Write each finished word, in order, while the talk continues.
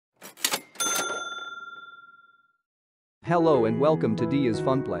Hello and welcome to Dia's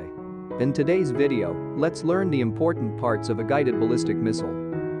Funplay. In today's video, let's learn the important parts of a guided ballistic missile.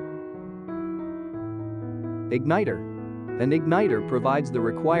 Igniter. An igniter provides the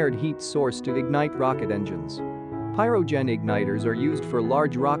required heat source to ignite rocket engines. Pyrogen igniters are used for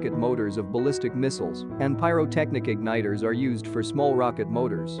large rocket motors of ballistic missiles, and pyrotechnic igniters are used for small rocket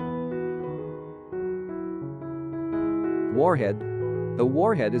motors. Warhead. A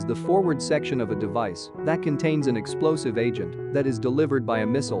warhead is the forward section of a device that contains an explosive agent that is delivered by a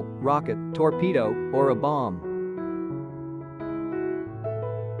missile, rocket, torpedo, or a bomb.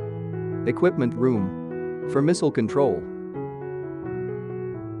 Equipment room. For missile control.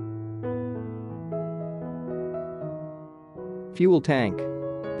 Fuel tank.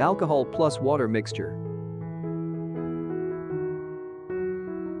 Alcohol plus water mixture.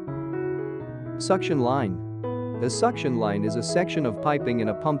 Suction line. A suction line is a section of piping in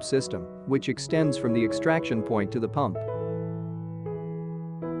a pump system which extends from the extraction point to the pump.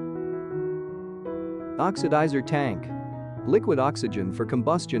 Oxidiser tank. Liquid oxygen for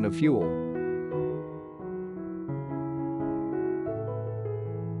combustion of fuel.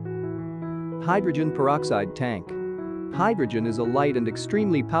 Hydrogen peroxide tank. Hydrogen is a light and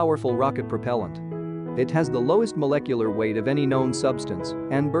extremely powerful rocket propellant. It has the lowest molecular weight of any known substance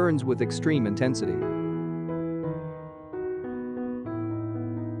and burns with extreme intensity.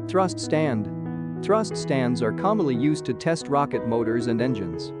 Thrust stand. Thrust stands are commonly used to test rocket motors and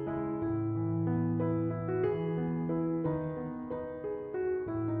engines.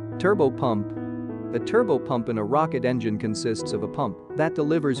 Turbo pump. A turbo pump in a rocket engine consists of a pump that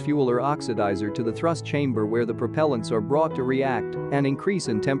delivers fuel or oxidizer to the thrust chamber where the propellants are brought to react and increase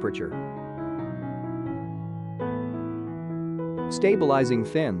in temperature. Stabilizing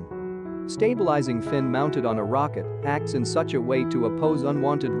fin. Stabilizing fin mounted on a rocket acts in such a way to oppose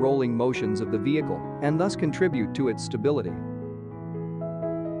unwanted rolling motions of the vehicle and thus contribute to its stability.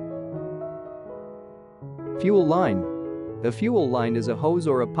 Fuel line. A fuel line is a hose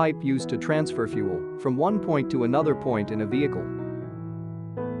or a pipe used to transfer fuel from one point to another point in a vehicle.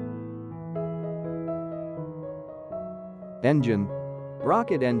 Engine.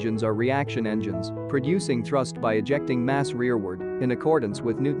 Rocket engines are reaction engines, producing thrust by ejecting mass rearward in accordance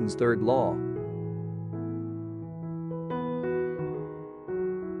with Newton's third law.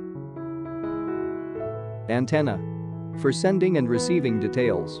 Antenna. For sending and receiving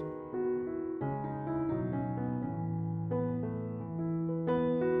details.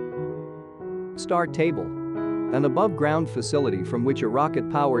 Start table. An above-ground facility from which a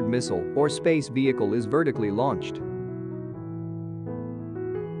rocket-powered missile or space vehicle is vertically launched.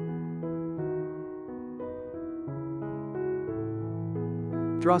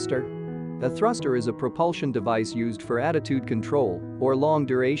 Thruster. A thruster is a propulsion device used for attitude control or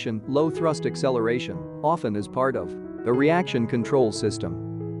long-duration, low-thrust acceleration, often as part of a reaction control system.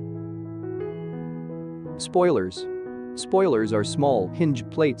 Spoilers. Spoilers are small, hinged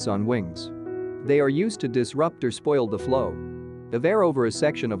plates on wings. They are used to disrupt or spoil the flow of air over a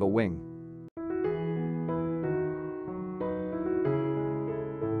section of a wing.